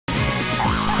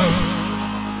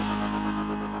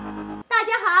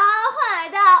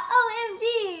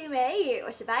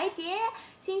我是白洁。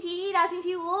星期一到星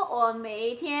期五，我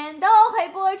每天都会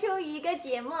播出一个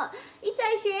节目，一直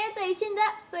在学最新的、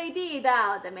最地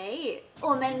道的美语。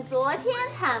我们昨天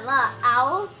谈了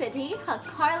Owl City 和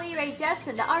Carly Rae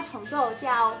Jepsen 的二重奏，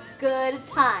叫 Good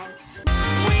Time。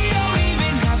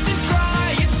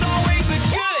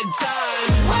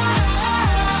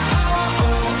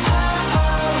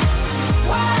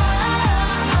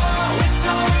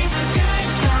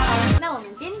那我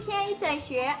们今天一直在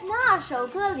学那首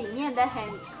歌里面的很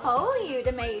口语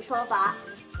的美语说法。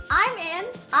I'm in,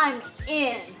 I'm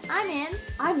in, I'm in,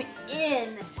 I'm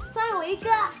in。算我一个。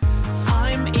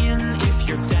I'm in if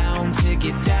you're down to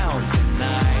get down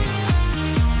tonight.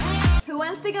 Who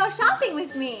wants to go shopping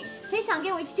with me? 谁想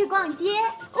跟我一起去逛街？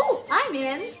哦 I'm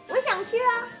in， 我想去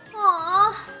啊。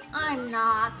Aw, I'm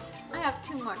not. I have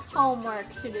too much homework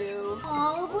to do.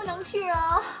 我不能去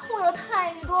啊，我有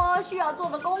太多需要做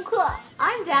的功课。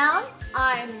I'm down,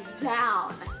 I'm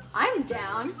down, I'm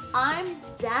down, I'm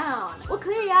down. 我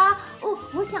可以啊，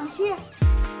我想去。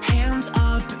Hands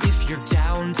up if you're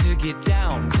down to get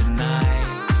down tonight.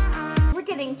 We're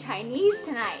getting Chinese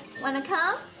tonight. Wanna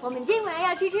come? 我们今晚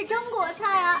要去吃中国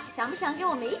菜啊，想不想跟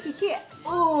我们一起去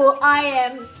？I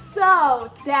am so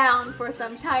down for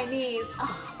some Chinese.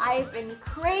 I've been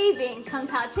craving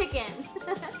kungpao chicken.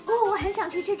 我很想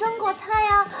去吃中国菜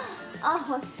啊。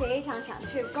我非常想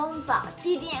吃宫保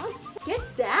鸡丁。Get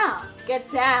down, get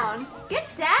down, get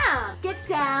down, get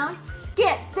down,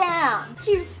 get down.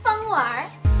 去疯玩儿。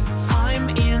I'm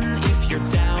in if you're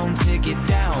down to get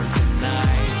down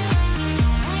tonight.It's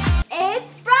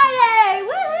Friday!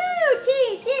 Woohoo!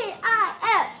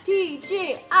 TGIF!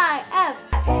 TGIF!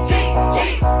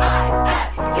 TGIF!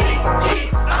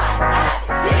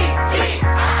 TGIF!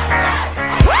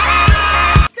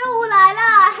 周五来了，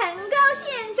很高兴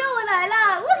周五来了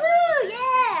Woohoo!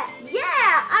 Yeah!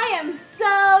 Yeah! I am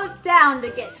so down to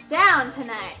get down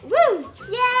tonight! Woo!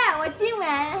 Yeah! 我今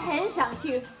晚很想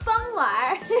去疯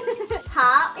玩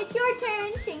好 It's your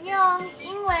turn! 请用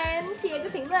英文写个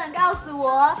评论告诉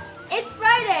我It's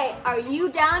Friday. Are you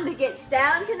down to get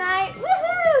down tonight?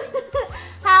 Woohoo!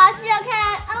 好，需要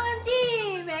看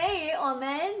OMG 美语，我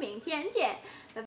们